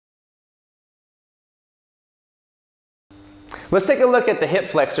Let's take a look at the hip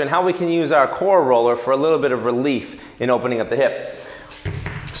flexor and how we can use our core roller for a little bit of relief in opening up the hip.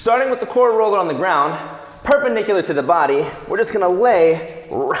 Starting with the core roller on the ground, perpendicular to the body, we're just gonna lay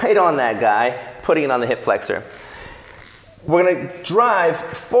right on that guy, putting it on the hip flexor. We're gonna drive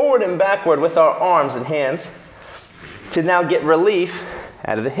forward and backward with our arms and hands to now get relief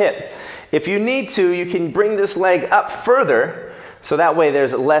out of the hip. If you need to, you can bring this leg up further, so that way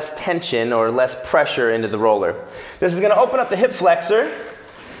there's less tension or less pressure into the roller. This is gonna open up the hip flexor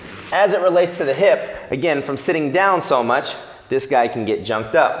as it relates to the hip. Again, from sitting down so much, this guy can get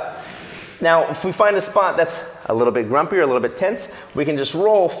junked up. Now, if we find a spot that's a little bit grumpy or a little bit tense, we can just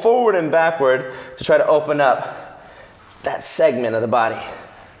roll forward and backward to try to open up that segment of the body.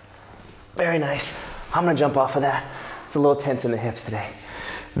 Very nice. I'm gonna jump off of that. It's a little tense in the hips today.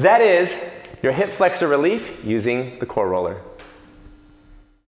 That is your hip flexor relief using the core roller.